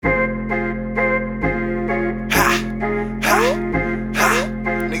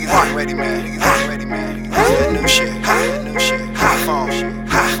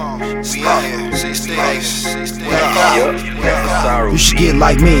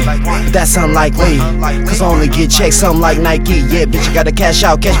like me, but that's unlikely. Cause I only get checks, something like Nike. Yeah, bitch, you gotta cash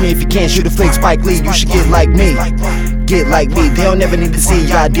out, catch me if you can't shoot a flick, Spike Lee. You should get like me, get like me. They don't ever need to see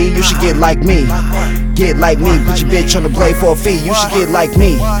your ID. You should get like me, get like me. Put your bitch on the blade for a fee. You should get like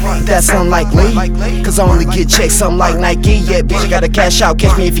me, but that's unlikely. Cause I only get checks, something like Nike. Yeah, bitch, you gotta cash out,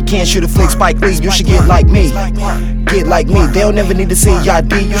 catch me if you can't shoot a flick, Spike Lee. You should get like me, get like me. They don't ever need to see your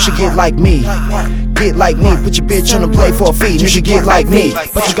ID. You should get like me, get like me. Put your bitch on the play for a fee. You should get like me,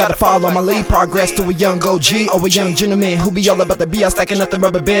 but you gotta follow my lead. Progress to a young OG or a young gentleman who be all about the BI, stacking up the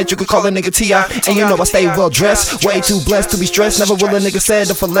rubber band. You could call a nigga T.I. And you know I stay well dressed, way too blessed to be stressed. Never will a nigga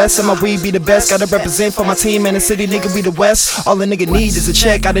settle for less, and my weed be the best. Gotta represent for my team and the city, nigga be the West. All a nigga need is a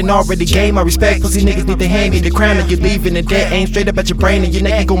check. I didn't already gain my respect. Pussy niggas need to hand me the crown, and you're leaving the debt. Aim straight up at your brain and your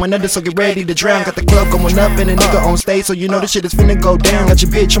neck, you going under, so get ready to drown. Got the club going up and a nigga on stage, so you know the shit is finna go down. Got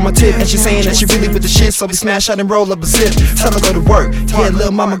your bitch on my tip and she saying that she really with the shit, so we smash out and roll up a zip. Tell her go to work, yeah,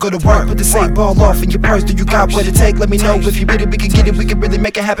 little mama go to work. Put this 8 ball off in your purse. Do you got what it take? Let me know if you really, we can get it. We can really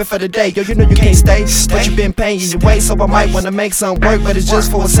make it happen for the day. Yo, you know you can't stay, but you been paying your way, so I might wanna make some work, but it's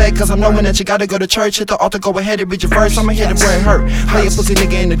just for a sec. Cause I'm knowing that you gotta go to church. Hit the altar, go ahead and read your verse. I'ma hit it where it hurt. Lay a pussy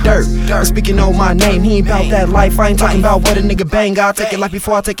nigga in the dirt. I'm speaking on my name, he ain't bout that life. I ain't talking about what a nigga bang. I'll take it life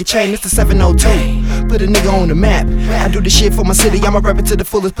before I take a chain. It's the 702. Put a nigga on the map. I do the shit for my city. I'ma rap it to the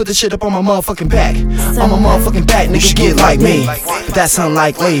fullest. Put the shit up on my motherfucking back. On my motherfucking back. Nigga should get like me, but that's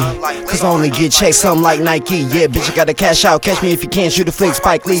unlikely. Cause I only get checks, something like Nike. Yeah, bitch, you gotta cash out. Catch me if you can't shoot a flick,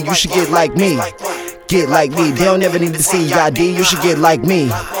 Spike Lee. You should get like me, get like me. They don't ever need to see your ID. You should get like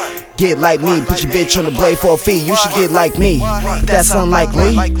me, get like me. Put your bitch on the blade for a fee. You should get like me, but that's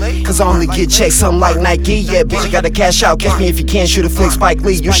unlikely. Cause I only get checks, something like Nike. Yeah, bitch, you gotta cash out. Catch me if you can't shoot a flick, Spike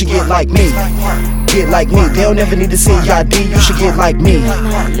Lee. You should get like me, get like me. They don't ever need to see your ID. You should get like me,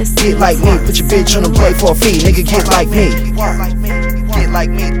 get like me. Put your bitch on the blade for a fee. Nigga, get like me, get like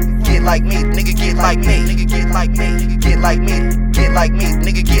me, get like me. Nigga, get like me, nigga, get like me, get like me, get like me.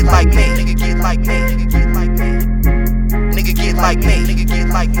 Nigga, get like me, nigga, get like me, nigga, get like me. Nigga get like me, nigga get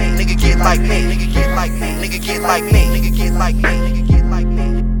like me, nigga get like me, nigga get like me, nigga get like me, nigga get like me, nigga